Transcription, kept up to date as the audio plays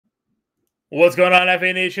What's going on,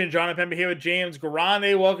 FA Nation? Jon Impemba here with James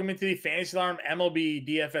Grande. Welcome into the Fantasy Alarm MLB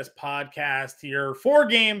DFS podcast here. 4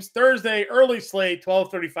 games, Thursday, early slate,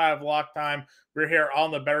 12:35 lock time. We're here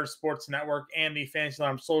on the Better Sports Network and the Fantasy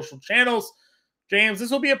Alarm social channels. James,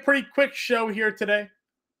 this will be a pretty quick show here today.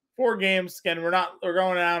 4 games. Again, we're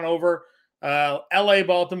going down over LA,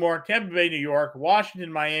 Baltimore, Tampa Bay, New York,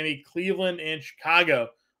 Washington, Miami, Cleveland, and Chicago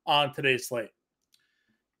on today's slate.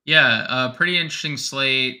 Yeah, pretty interesting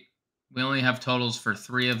slate. We only have totals for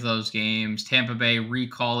 3 of those games. Tampa Bay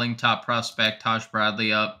recalling top prospect Taj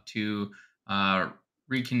Bradley up to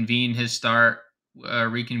reconvene his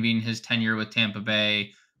tenure with Tampa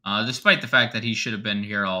Bay, despite the fact that he should have been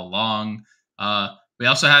here all along. We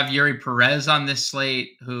also have Yuri Perez on this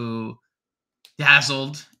slate, who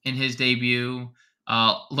dazzled in his debut.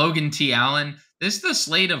 Logan T. Allen. This is the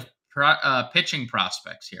slate of pitching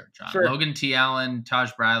prospects here, John. Sure. Logan T. Allen,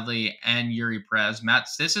 Taj Bradley, and Yuri Perez.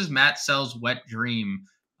 This is Matt Sell's wet dream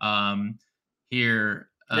here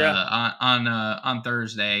on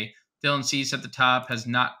Thursday. Dylan Cease at the top has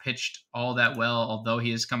not pitched all that well, although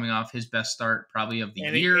he is coming off his best start probably of the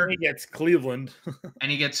year. And he gets Cleveland. And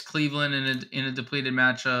he gets Cleveland in a depleted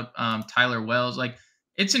matchup. Tyler Wells.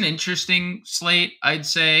 It's an interesting slate, I'd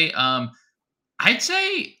say.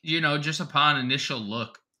 Just upon initial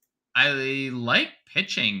look, I like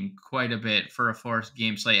pitching quite a bit for a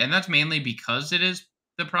 4-game slate, and that's mainly because it is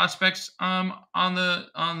the prospects on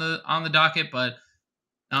the docket. But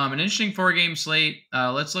an interesting 4-game slate.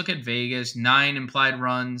 Let's look at Vegas. 9 implied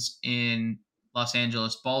runs in Los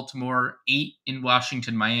Angeles, Baltimore. 8 in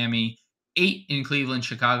Washington, Miami. 8 in Cleveland,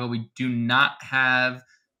 Chicago. We do not have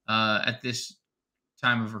at this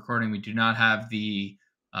time of recording. We do not have the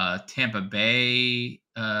Tampa Bay.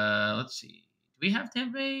 Let's see. Do we have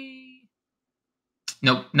Tampa Bay?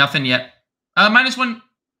 Nope, nothing yet. -1.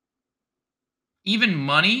 Even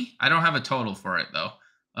money. I don't have a total for it, though.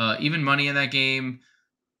 Even money in that game.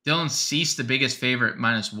 Dylan Cease, the biggest favorite,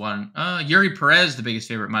 -1. Yuri Perez, the biggest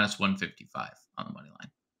favorite, -155 on the money line.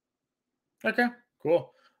 Okay,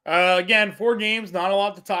 cool. Again, 4 games, not a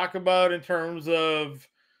lot to talk about in terms of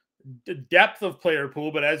the depth of player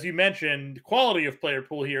pool, but as you mentioned, quality of player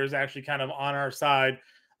pool here is actually kind of on our side.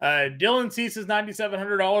 Dylan Cease is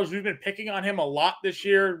 $9,700. We've been picking on him a lot this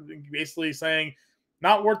year, basically saying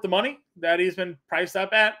not worth the money that he's been priced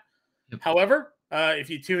up at. Yep. However, if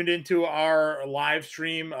you tuned into our live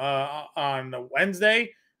stream on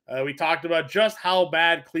Wednesday, we talked about just how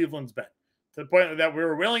bad Cleveland's been, to the point that we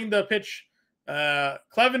were willing to pitch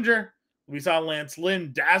Clevenger. We saw Lance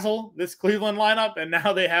Lynn dazzle this Cleveland lineup, and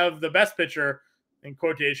now they have the best pitcher, in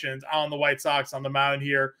quotations, on the White Sox on the mound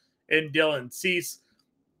here in Dylan Cease.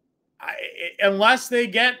 Unless they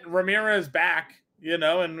get Ramirez back, and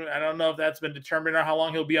I don't know if that's been determined or how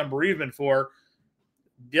long he'll be on bereavement for,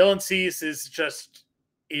 Dylan Cease is just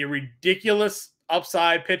a ridiculous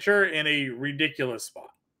upside pitcher in a ridiculous spot.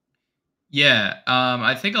 Yeah,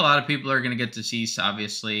 I think a lot of people are going to get to Cease,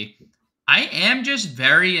 obviously. I am just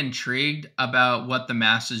very intrigued about what the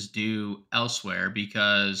masses do elsewhere,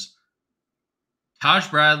 because Taj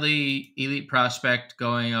Bradley, elite prospect,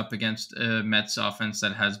 going up against a Mets offense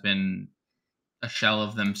that has been a shell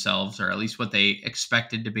of themselves, or at least what they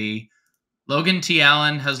expected to be. Logan T.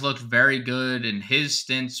 Allen has looked very good in his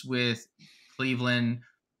stints with Cleveland,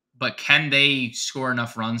 but can they score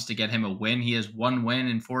enough runs to get him a win? He has 1 win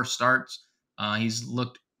in 4 starts. He's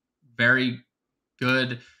looked very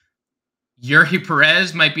good. Yuri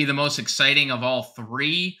Perez might be the most exciting of all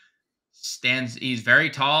 3. He's very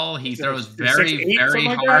tall. He throws very, very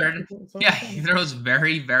hard. Yeah, he throws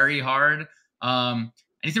very, very hard. And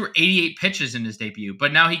he threw 88 pitches in his debut.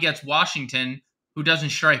 But now he gets Washington, who doesn't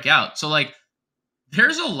strike out. So,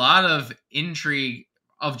 there's a lot of intrigue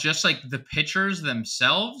of just, the pitchers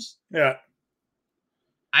themselves. Yeah.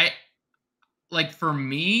 For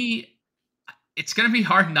me, it's going to be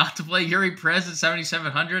hard not to play Yuri Perez at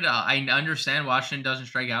 7,700. I understand Washington doesn't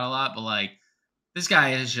strike out a lot, but, this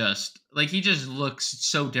guy is just he just looks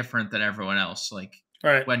so different than everyone else.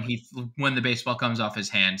 Right. when the baseball comes off his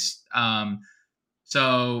hands.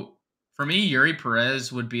 So for me, Yuri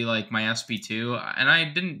Perez would be my SP2, and I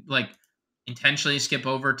didn't intentionally skip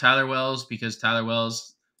over Tyler Wells, because Tyler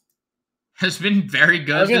Wells has been very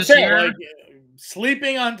good this year.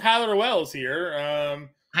 Sleeping on Tyler Wells here.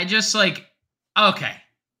 I just okay.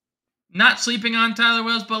 Not sleeping on Tyler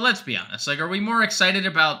Wells, but let's be honest. Are we more excited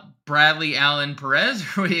about Bradley, Allen, Perez?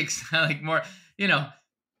 Or are we more,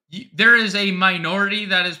 there is a minority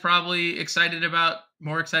that is probably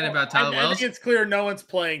more excited about Tyler Wells. I think it's clear no one's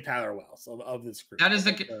playing Tyler Wells of this group. That is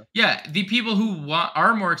the people who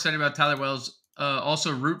are more excited about Tyler Wells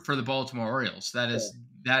also root for the Baltimore Orioles. That is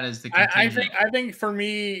that is the I contingent. think for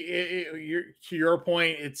me, to your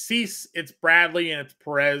point, it's Cease, it's Bradley, and it's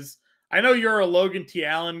Perez. I know you're a Logan T.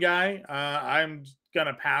 Allen guy. I'm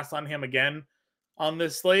gonna pass on him again on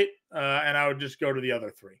this slate, and I would just go to the other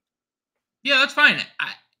three. Yeah, that's fine.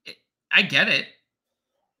 I get it.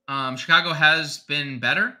 Chicago has been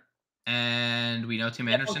better, and we know Tim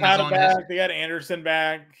Anderson is Okada on his. back. They got Anderson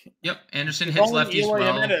back. Yep, Anderson If hits only lefties Eloy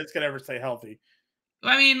well. Jimenez could ever stay healthy.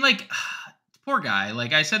 I mean, like, poor guy.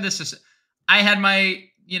 Like I said, I had my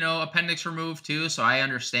appendix removed too, so I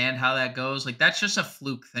understand how that goes. Like that's just a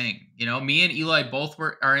fluke thing. Me and Eli both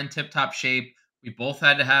are in tip top shape. We both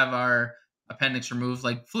had to have our appendix removed,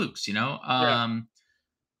 like flukes. Yeah,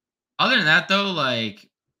 Other than that, though, like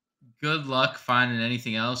good luck finding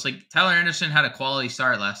anything else. Like Tyler Anderson had a quality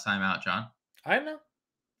start last time out, John. I know.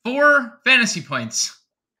 4 fantasy points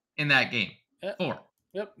in that game. Yep. 4.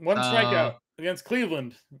 Yep. One strikeout against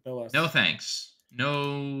Cleveland, no less. No thanks.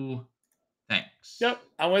 No thanks. Yep,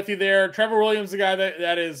 I'm with you there. Trevor Williams, the guy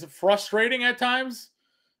that is frustrating at times.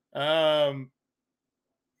 He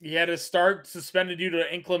had his start suspended due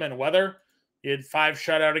to inclement weather. He had 5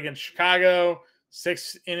 shutout against Chicago,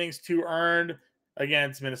 6 innings, 2 earned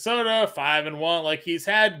against Minnesota, 5-1. Like he's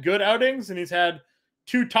had good outings, and he's had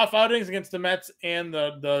 2 tough outings against the Mets and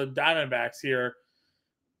the Diamondbacks here.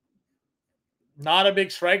 Not a big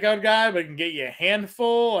strikeout guy, but can get you a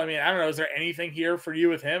handful. I mean, I don't know. Is there anything here for you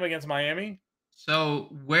with him against Miami? So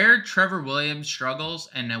where Trevor Williams struggles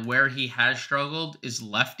and where he has struggled is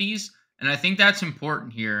lefties. And I think that's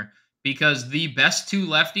important here because the best 2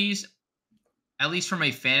 lefties, at least from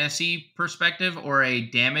a fantasy perspective or a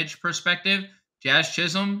damage perspective, Jazz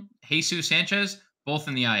Chisholm, Jesus Sanchez, both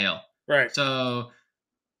in the IL. Right. So,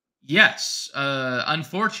 yes,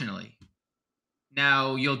 unfortunately.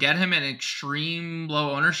 Now, you'll get him at extreme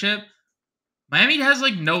low ownership. Miami has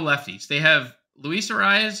like no lefties. They have Luis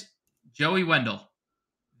Arias, Joey Wendell.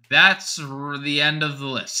 That's the end of the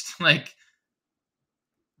list. Like,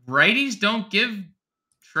 righties don't give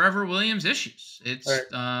Trevor Williams issues. It's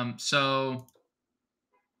right. So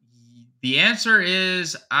the answer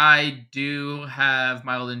is I do have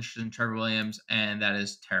mild interest in Trevor Williams, and that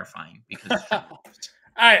is terrifying because All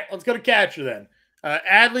right, let's go to catcher then.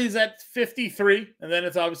 Adley's at 53, and then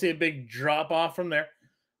it's obviously a big drop off from there.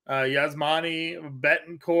 Yasmani,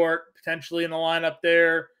 Betancourt potentially in the lineup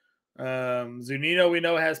there. Zunino we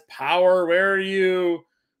know has power. Where are you?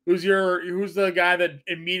 Who's the guy that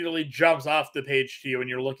immediately jumps off the page to you when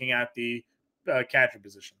you're looking at the catcher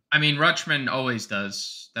position? I mean, Rutschman always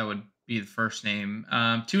does. That would be the first name.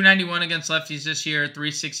 291 against lefties this year,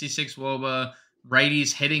 366 WOBA.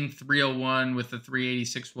 Righties hitting 301 with the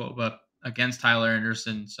 386 WOBA against Tyler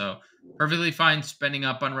Anderson. So perfectly fine spending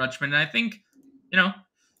up on Rutschman. And I think,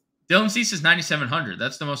 Dylan Cease is 9,700.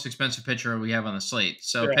 That's the most expensive pitcher we have on the slate.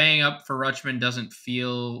 So paying up for Rutschman doesn't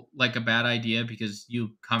feel like a bad idea because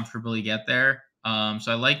you comfortably get there. So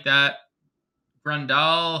I like that.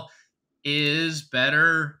 Grandal is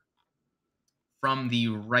better from the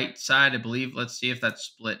right side, I believe. Let's see if that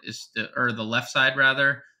split is or the left side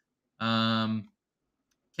rather.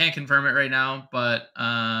 Can't confirm it right now, but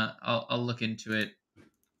I'll look into it in a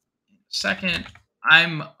second.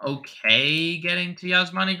 I'm okay getting to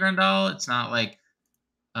Yasmani Grandal. It's not like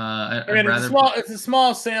I mean, it's a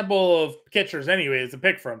small sample of catchers anyways to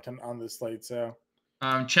pick from on this slate. So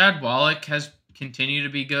Chad Wallach has continued to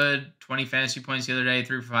be good. 20 fantasy points the other day,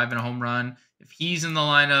 3 for 5 and a home run. If he's in the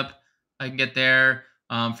lineup, I can get there.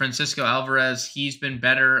 Francisco Alvarez, he's been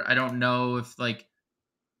better. I don't know if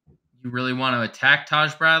you really want to attack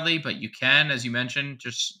Taj Bradley, but you can, as you mentioned,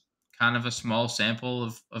 just kind of a small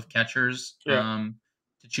sample of catchers to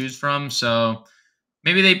choose from. So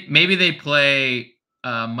maybe they play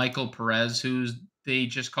Michael Perez, who's they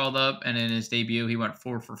just called up, and in his debut he went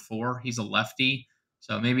 4 for 4. He's a lefty,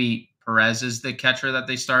 so maybe Perez is the catcher that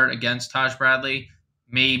they start against Taj Bradley.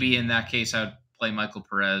 Maybe in that case I would play Michael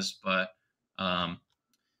Perez, but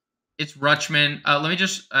it's Rutschman. Let me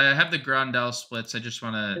just I have the Grandal splits. I just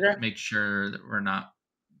want to make sure that we're not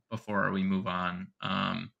before we move on.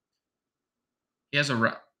 He has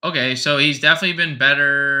okay, so he's definitely been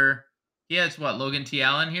better. He has Logan T.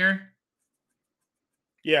 Allen here?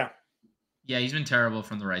 Yeah. Yeah, he's been terrible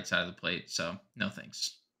from the right side of the plate, so no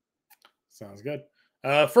thanks. Sounds good.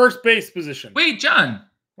 First base position. Wait, John.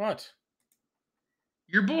 What?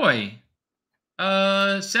 Your boy.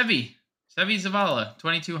 Sevi Zavala,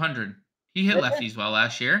 2,200. He hit lefties well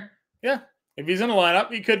last year. Yeah. If he's in the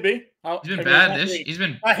lineup, he could be. He's been bad he's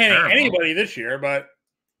been not hitting anybody this year, but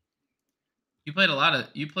you played a lot of I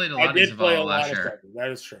did play a lot last year. That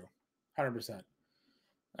is true. 100%.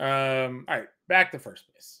 All right, back to first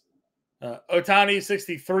base. Otani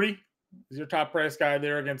 63 is your top price guy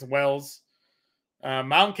there against Wells.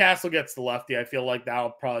 Mountcastle gets the lefty. I feel like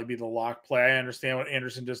that'll probably be the lock play. I understand what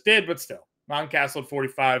Anderson just did, but still, Mountcastle at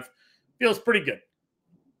 45 feels pretty good.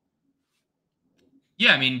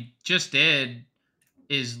 Yeah, I mean, just did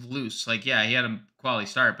is loose. Like, yeah, he had a quality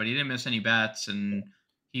start, but he didn't miss any bats, and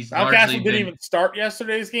he's largely Mountcastle didn't been. even start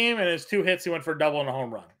yesterday's game, and his 2 hits, he went for a double and a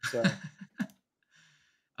home run. So,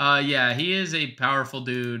 Yeah, he is a powerful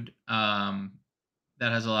dude.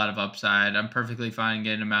 That has a lot of upside. I'm perfectly fine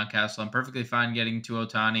getting to Mountcastle. I'm perfectly fine getting to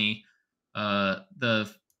Otani.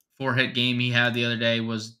 The 4-hit game he had the other day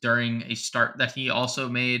was during a start that he also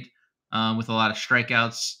made with a lot of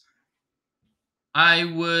strikeouts. I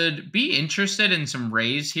would be interested in some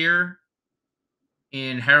Rays here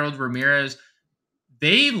in Harold Ramirez.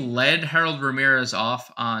 They led Harold Ramirez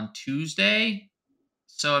off on Tuesday.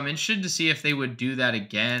 So I'm interested to see if they would do that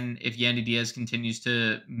again if Yandy Diaz continues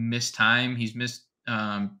to miss time. He's missed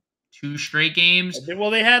 2 straight games. well,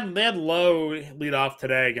 they had low lead off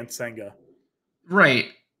today against Senga. Right.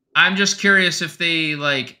 I'm just curious if they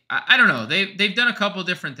I don't know. They've done a couple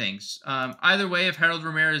different things. Either way, if Harold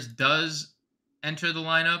Ramirez does enter the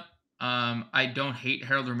lineup, I don't hate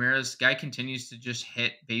Harold Ramirez. Guy continues to just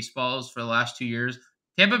hit baseballs for the last 2 years.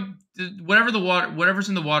 Tampa, whatever's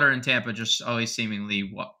in the water in Tampa, just always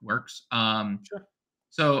seemingly works. Sure.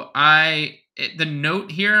 So the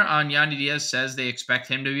note here on Yandy Diaz says they expect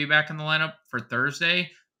him to be back in the lineup for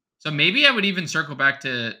Thursday. So maybe I would even circle back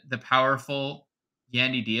to the powerful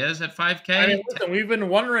Yandy Diaz at 5K. I mean, listen, we've been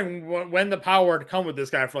wondering when the power to come with this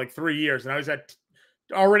guy for like 3 years, and now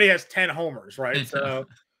already has 10 homers, right? So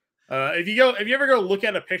if you ever go look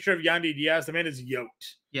at a picture of Yandy Diaz, the man is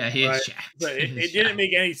yoked. Yeah, he right? is jacked. So it didn't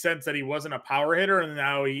make any sense that he wasn't a power hitter, and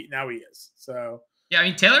now he is. So yeah, I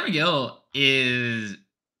mean Taylor McGill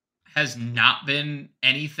has not been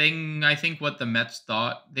anything. I think what the Mets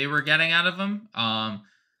thought they were getting out of him.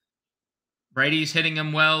 Righty's hitting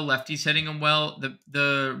him well, lefty's hitting him well.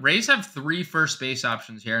 The Rays have 3 first base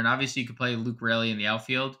options here, and obviously you could play Luke Raley in the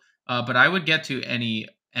outfield. But I would get to any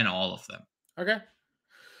and all of them. Okay.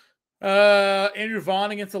 Andrew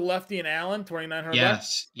Vaughn against the lefty and Allen, $2,900.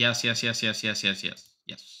 Yes.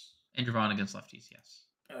 Andrew Vaughn against lefties, yes.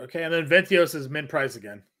 Okay, and then Ventios is min price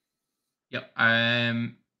again. Yep.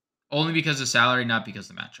 Only because of salary, not because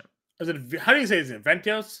of the matchup. Is it, how do you say it?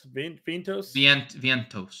 Ventios? Vientos?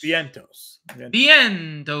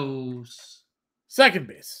 Vientos. Second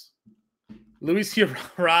base. Luis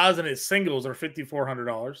Quiroz and his singles are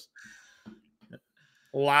 $5,400.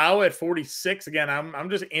 Lau at 46. Again, I'm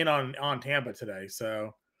just in on Tampa today,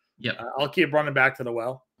 so yep. I'll keep running back to the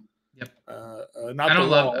well. Yep. I don't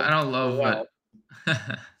love but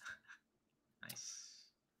nice.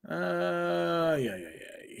 Yeah.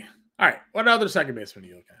 All right. What other second baseman are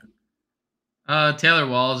you looking at? Taylor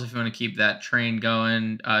Walls, if you want to keep that train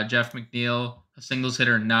going. Jeff McNeil, a singles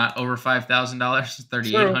hitter, not over $5,000,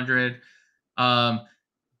 $3,800.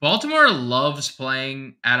 Baltimore loves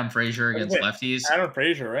playing Adam Frazier against lefties. Adam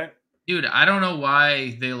Frazier, right? Dude, I don't know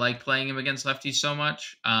why they like playing him against lefties so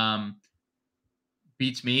much.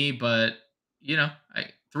 Beats me, but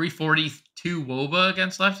 342 WOBA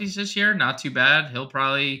against lefties this year, not too bad. He'll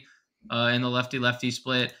probably in the lefty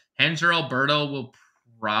split. Hanser Alberto will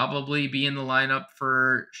probably be in the lineup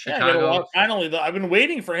for Chicago. Yeah, finally, I've been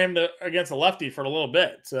waiting for him to against a lefty for a little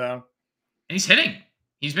bit. So, and he's hitting.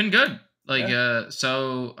 He's been good. Hanser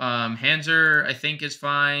I think is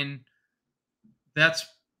fine.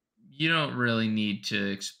 You don't really need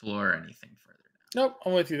to explore anything further now. Nope,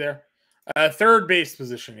 I'm with you there. Third base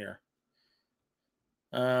position here.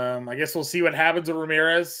 I guess we'll see what happens with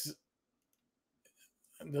Ramirez.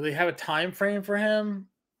 Do they have a time frame for him?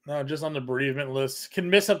 No, just on the bereavement list. Can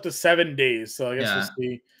miss up to 7 days. So I guess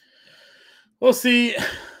we'll see.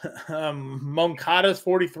 Moncada's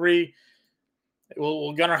 43.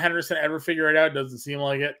 Will Gunnar Henderson ever figure it out? Doesn't seem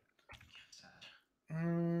like it.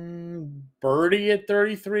 Birdie at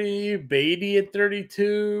 33, Beatty at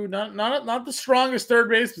 32. Not the strongest third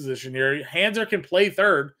base position here. Hanser can play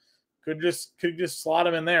third. Could just slot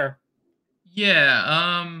him in there. Yeah,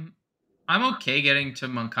 I'm okay getting to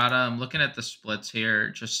Moncada. I'm looking at the splits here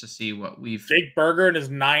just to see what we've. Jake Berger and his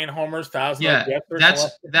 9 homers, 1,000. Yeah,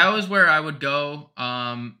 that was where I would go.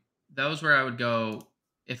 That was where I would go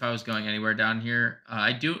if I was going anywhere down here.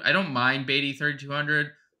 I don't mind Beatty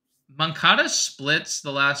 3,200. Moncada's splits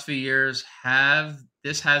the last few years has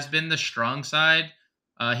been the strong side.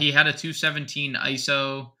 He had a 217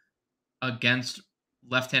 ISO against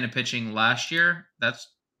left-handed pitching last year. That's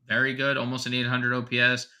very good, almost an 800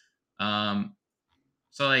 OPS.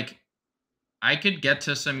 So I could get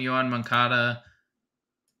to some Yohan Moncada.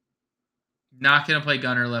 Not going to play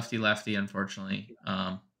Gunner lefty, unfortunately,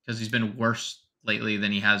 because he's been worse lately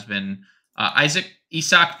than he has been. Isaac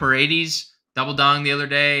Paredes double dong the other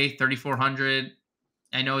day, 3,400.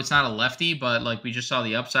 I know it's not a lefty, but like we just saw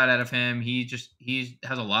the upside out of him. He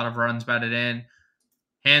has a lot of runs batted in.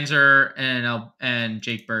 Hanser and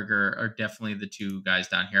Jake Berger are definitely the two guys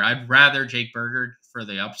down here. I'd rather Jake Berger for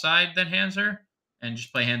the upside than Hanser, and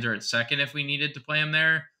just play Hanser at second if we needed to play him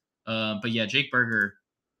there. But yeah, Jake Berger.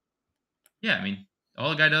 Yeah, I mean, all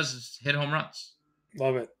the guy does is hit home runs.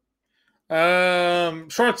 Love it.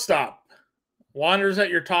 Shortstop. Wanders at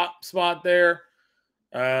your top spot there.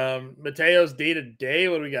 Mateo's day to day.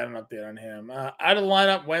 What do we got an update on him? Out of the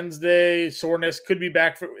lineup Wednesday. Soreness, could be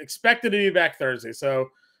back expected to be back Thursday. So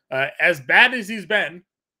as bad as he's been,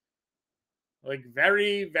 like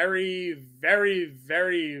very, very, very,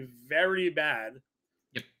 very, very bad.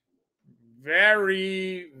 Yep.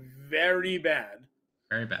 Very, very bad.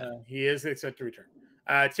 Very bad. He is expected to return.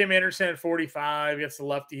 Tim Anderson at 45 gets the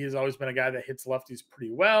lefty. He's always been a guy that hits lefties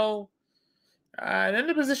pretty well. And then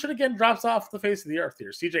the position again drops off the face of the earth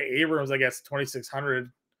here. CJ Abrams, I guess, 2,600.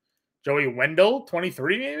 Joey Wendell,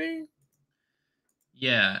 23 maybe?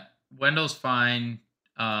 Yeah, Wendell's fine.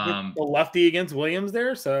 The lefty against Williams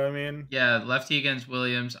there. So, I mean. Yeah, lefty against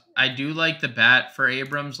Williams. I do like the bat for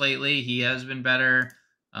Abrams lately. He has been better.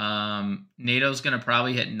 Nato's going to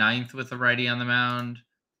probably hit ninth with a righty on the mound.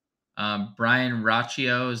 Brian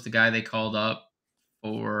Raccio is the guy they called up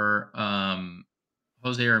for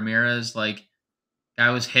Jose Ramirez. Like, guy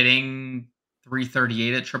was hitting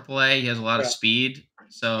 338 at AAA. He has a lot of speed.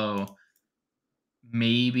 So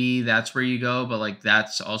maybe that's where you go. But, like,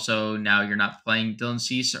 that's also now you're not playing Dylan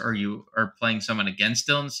Cease, or you are playing someone against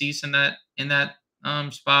Dylan Cease in that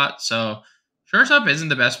spot. So shortstop isn't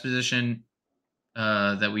the best position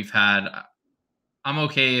that we've had. I'm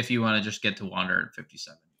okay if you want to just get to Wander at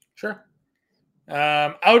 57. Sure.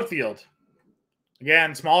 Outfield.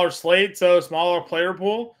 Again, smaller slate, so smaller player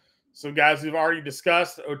pool. So guys we've already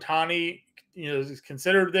discussed. Ohtani, is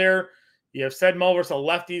considered there. You have Sed Mulver's a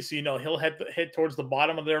lefty, so he'll hit towards the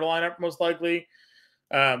bottom of their lineup most likely.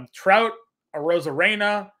 Trout,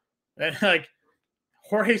 Arozarena, and like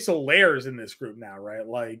Jorge Soler's in this group now, right?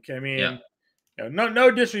 Like, I mean,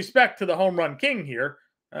 no disrespect to the home run king here.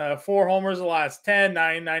 4 homers the last 10,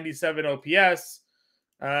 997 OPS.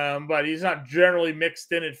 But he's not generally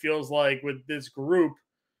mixed in, it feels like, with this group.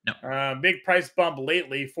 No. Big price bump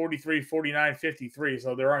lately, 43, 49, 53.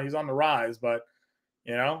 So he's on the rise, but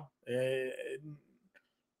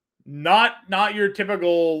not your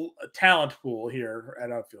typical talent pool here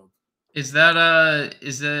at outfield. Is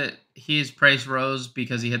that his price rose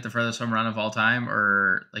because he hit the furthest home run of all time,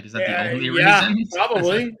 or like is that the only reason?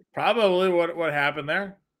 Probably what happened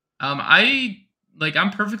there.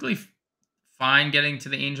 I'm perfectly fine getting to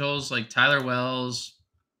the Angels, like Tyler Wells.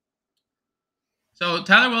 So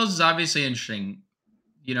Tyler Wells is obviously interesting.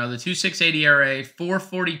 The 2.68 ERA,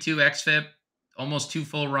 4.42 xFIP, almost 2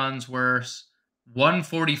 full runs worse,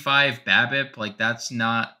 145 BABIP. Like, that's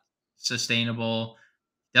not sustainable.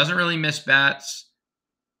 Doesn't really miss bats.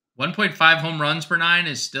 1.5 home runs per 9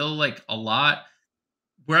 is still like a lot.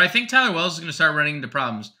 Where I think Tyler Wells is going to start running into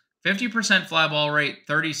problems. 50% fly ball rate,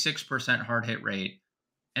 36% hard hit rate.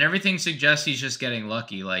 And everything suggests he's just getting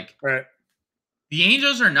lucky. Like, right. The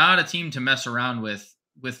Angels are not a team to mess around with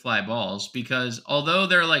fly balls, because although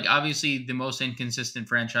they're like obviously the most inconsistent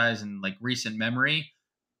franchise in like recent memory,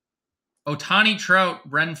 Ohtani, Trout,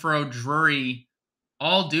 Renfroe, Drury,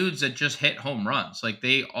 all dudes that just hit home runs. Like,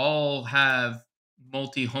 they all have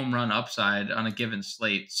multi-home run upside on a given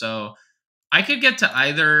slate. So I could get to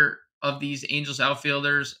either of these Angels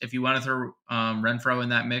outfielders if you want to throw Renfroe in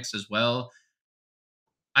that mix as well.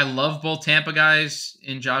 I love both Tampa guys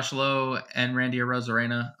in Josh Lowe and Randy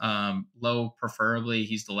Arozarena. Lowe preferably.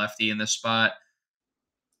 He's the lefty in this spot.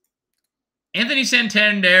 Anthony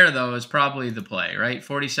Santander, though, is probably the play, right?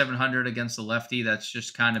 4,700 against the lefty. That's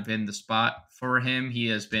just kind of been the spot for him. He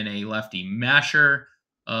has been a lefty masher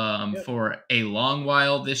for a long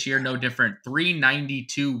while this year. No different.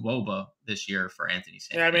 392 WOBA this year for Anthony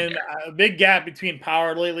Santander. Yeah, I mean, a big gap between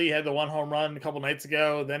power lately. He had the 1 home run a couple nights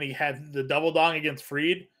ago. Then he had the double dong against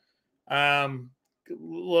Fried.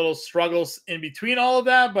 Little struggles in between all of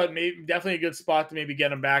that, but definitely a good spot to maybe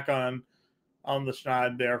get him back on the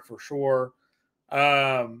schneid there for sure.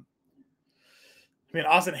 I mean,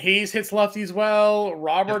 Austin Hayes hits lefties well.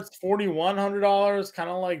 Roberts, $4,100, kind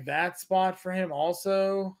of like that spot for him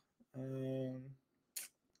also. I mean,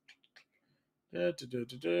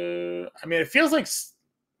 it feels like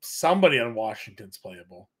somebody on Washington's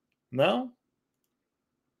playable. No?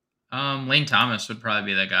 Lane Thomas would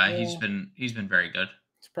probably be that guy. Yeah. He's been very good.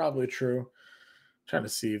 It's probably true. Trying to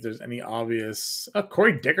see if there's any obvious. Oh,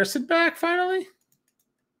 Corey Dickerson back finally.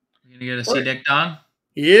 You gonna get a C-Dick Don?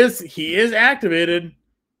 He is activated.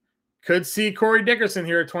 Could see Corey Dickerson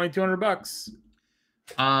here at $2,200.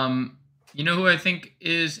 You know who I think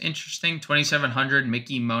is interesting? 2,700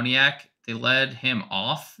 Mickey Moniak. They led him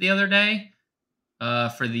off the other day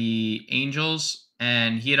for the Angels,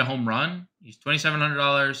 and he had a home run. He's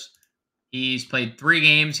 $2,700. He's played 3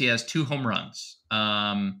 games. He has 2 home runs.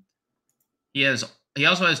 He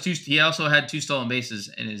also had 2 stolen bases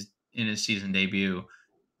in his season debut.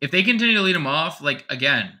 If they continue to lead him off, like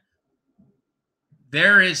again,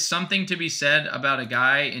 there is something to be said about a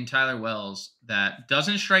guy in Tyler Wells that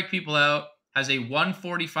doesn't strike people out, has a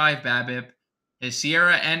 145 BABIP. His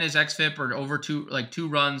Sierra and his xFIP are over 2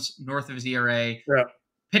 runs north of his ERA. Yeah.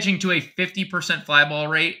 Pitching to a 50% fly ball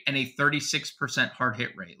rate and a 36% hard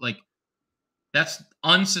hit rate. Like, that's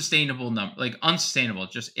unsustainable number. Like, unsustainable.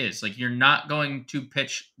 It just is. Like, you're not going to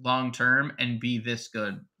pitch long term and be this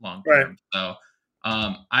good long term. Right. So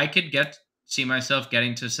I could see myself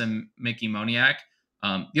getting to some Mickey Moniak.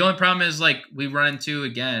 The only problem is, like, we run into,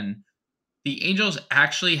 again, the Angels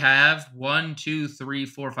actually have 1, 2, 3,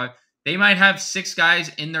 4, 5. They might have 6 guys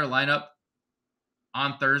in their lineup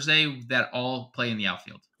on Thursday that all play in the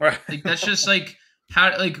outfield. Right. Like, that's just like,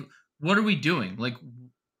 how, like, what are we doing? Like,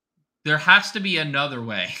 there has to be another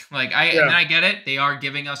way. Like, and I get it. They are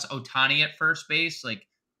giving us Ohtani at first base. Like,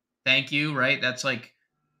 thank you. Right. That's like,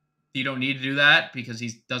 you don't need to do that because he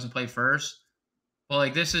doesn't play first. Well,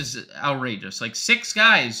 like, this is outrageous. Like, 6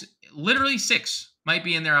 guys, literally 6 might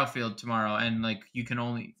be in their outfield tomorrow. And like, you can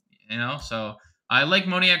only, so I like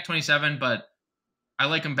Moniak 27, but I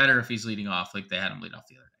like him better if he's leading off like they had him lead off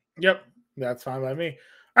the other day. Yep. That's fine by me.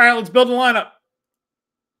 All right, let's build the lineup.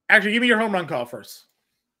 Actually, give me your home run call first.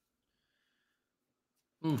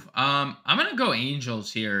 Oof. I'm gonna go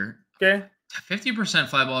Angels here. Okay. 50%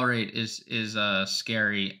 fly ball rate is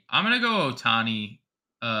scary. I'm gonna go Ohtani.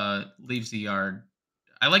 Leaves the yard.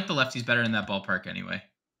 I like the lefties better in that ballpark anyway.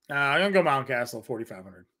 I'm gonna go Mountcastle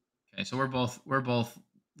 4,500. Okay, so we're both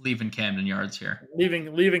leaving Camden yards here.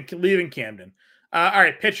 Leaving Camden. All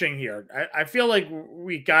right, pitching here. I feel like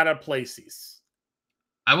we gotta play Cease.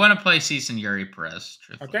 I want to play Cease and Yuri Perez.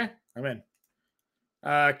 Truthfully. Okay, I'm in.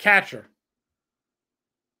 Catcher.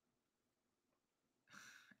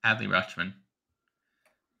 Adley Rutschman.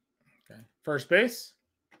 Okay. First base.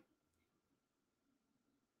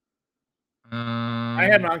 I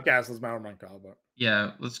had Mountcastle as my home run call, but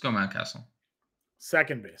yeah, let's go Mountcastle.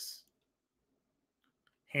 Second base.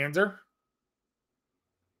 Hanser.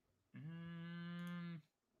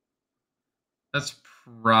 That's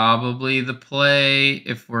probably the play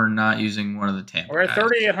if we're not using one of the Tampa. We're at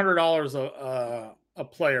 $3,800 a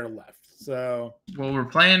player left. So, well, we're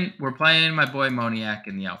playing my boy Moniak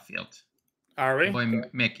in the outfield. Are we? My boy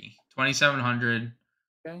Mickey, 2,700.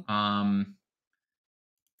 Okay.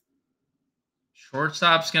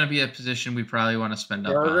 Shortstop's going to be a position we probably want to spend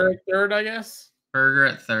up on. Burger at third, I guess. Burger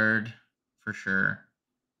at third for sure.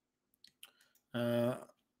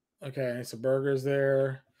 Okay, so Burger's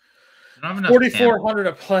there. 4,400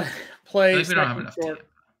 to play. I feel like we don't have enough Tampa. I feel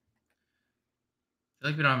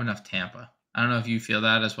like we don't have enough Tampa. I don't know if you feel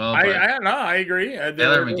that as well. I don't know. I agree.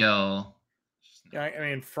 Taylor McGill. Yeah, I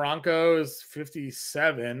mean, Franco is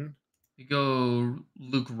 57. We go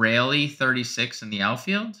Luke Raley, 36 in the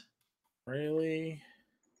outfield. Raley.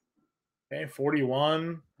 Okay,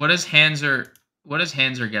 41. What does Hanser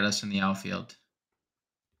get us in the outfield?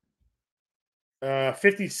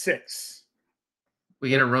 56. We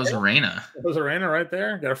get a Rosarena. Rosarena right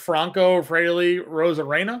there. Got a Franco, Fraley,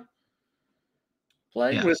 Rosarena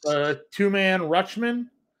play with a 2-man Rutschman.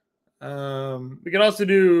 We could also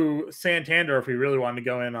do Santander if we really wanted to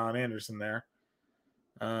go in on Anderson there.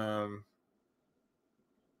 I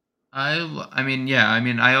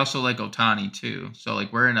also like Ohtani too. So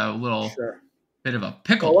like we're in a little bit of a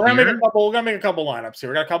pickle. Well, we're gonna make a couple lineups here.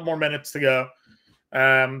 We got a couple more minutes to go.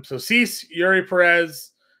 So Cease, Yuri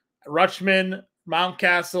Perez, Rutschman,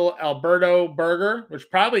 Mountcastle, Alberto, Burger, which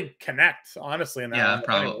probably connect, honestly. In that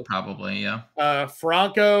probably, yeah.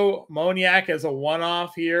 Franco, Moniak as a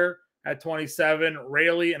one-off here at 27,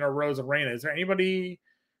 Raley, and a Rosarena. Is there anybody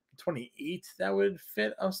 28 that would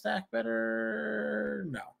fit a stack better?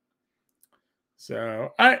 No. So,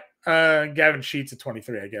 Gavin Sheets at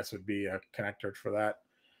 23, I guess, would be a connector for that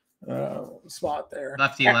spot there.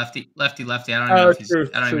 Lefty. I don't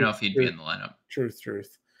even know if he'd be in the lineup. Truth.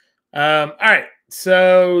 All right,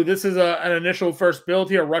 so this is an initial first build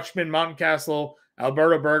here. Rutschman, Mountcastle,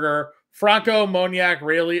 Alberto Burger, Franco, Moniak,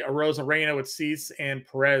 Raley, Rosarena with Cease and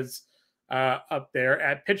Perez up there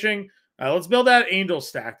at pitching. Let's build that Angel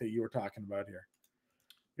stack that you were talking about here.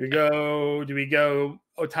 Do we go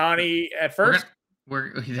Ohtani at first?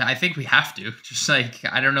 I think we have to. Just like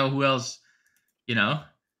I don't know who else. You know,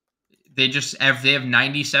 they have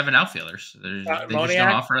 97 outfielders. They just don't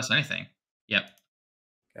Moniak? offer us anything. Yep.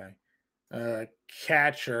 Okay.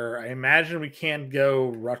 Catcher. I imagine we can't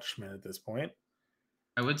go Rutschman at this point.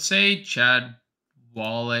 I would say Chad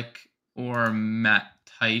Wallach or Matt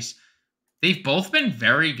Tice. They've both been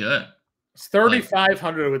very good. It's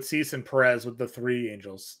 3,500 with Cease Perez with the 3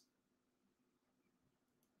 Angels.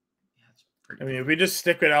 I mean, if we just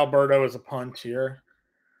stick with Alberto as a punt here.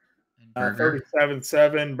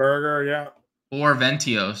 37.7 Burger, yeah. Or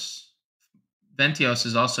Ventios. Ventios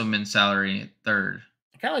is also min salary at 3rd.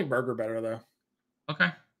 I kind of like Burger better, though. Okay.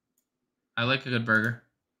 I like a good Burger.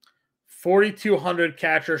 4,200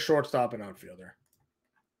 catcher, shortstop, and outfielder.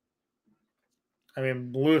 I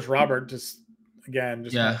mean, Lewis Robert just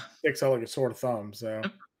sticks out like a sore thumb. So,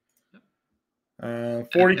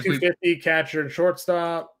 4,250 catcher and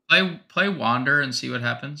shortstop. Play Wander and see what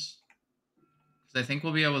happens. Because I think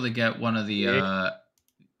we'll be able to get one of the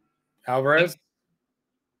Alvarez.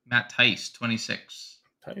 Matt Tice, 26.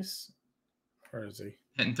 Tice, where is he?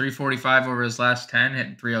 Hitting 345 over his last 10,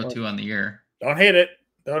 hitting 302 on the year. Don't hate it.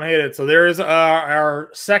 Don't hate it. So there is our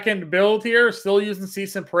second build here. Still using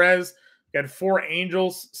Cease Perez. Got 4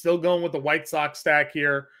 Angels. Still going with the White Sox stack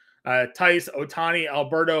here. Tice, Ohtani,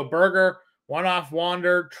 Alberto, Burger, one-off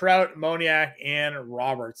Wander, Trout, Moniak, and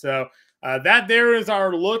Robert. So that there is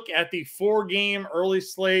our look at the 4-game early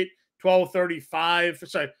slate, 12:35.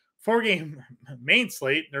 Sorry, 4-game main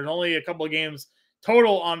slate. There's only a couple of games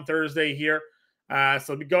total on Thursday here.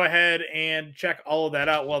 So go ahead and check all of that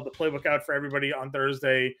out. We'll have the playbook out for everybody on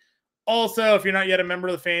Thursday. Also, if you're not yet a member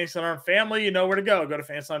of the Fantasy Alarm family, you know where to go. Go to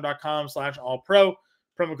fantasyalarm.com/allpro.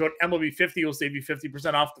 Promo code MLB50 will save you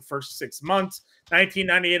 50% off the first 6 months.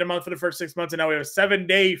 $19.98 a month for the first 6 months. And now we have a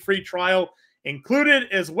 7-day free trial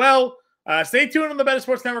included as well. Stay tuned on the Better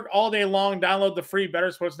Sports Network all day long. Download the free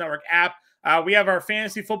Better Sports Network app. We have our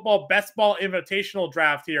fantasy football best ball invitational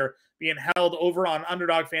draft here being held over on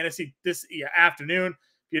Underdog Fantasy this afternoon.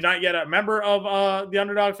 If you're not yet a member of the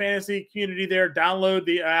Underdog Fantasy community there, download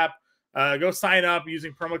the app. Go sign up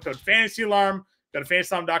using promo code Fantasy Alarm. Go to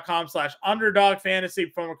fantasyalarm.com/underdog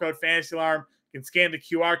fantasy, promo code Fantasy Alarm. You can scan the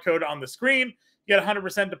QR code on the screen. You get a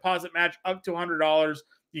 100% deposit match up to $100.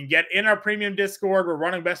 You can get in our premium Discord. We're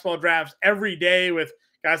running best ball drafts every day with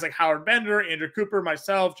guys like Howard Bender, Andrew Cooper,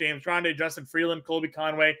 myself, James Grande, Justin Freeland, Colby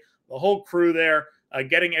Conway, the whole crew there,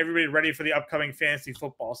 getting everybody ready for the upcoming fantasy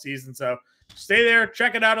football season. So stay there.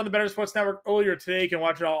 Check it out on the Better Sports Network earlier today. You can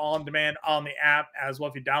watch it all on demand on the app as well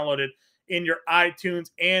if you download it in your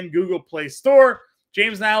iTunes and Google Play Store.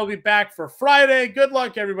 James and I will be back for Friday. Good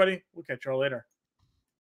luck, everybody. We'll catch you all later.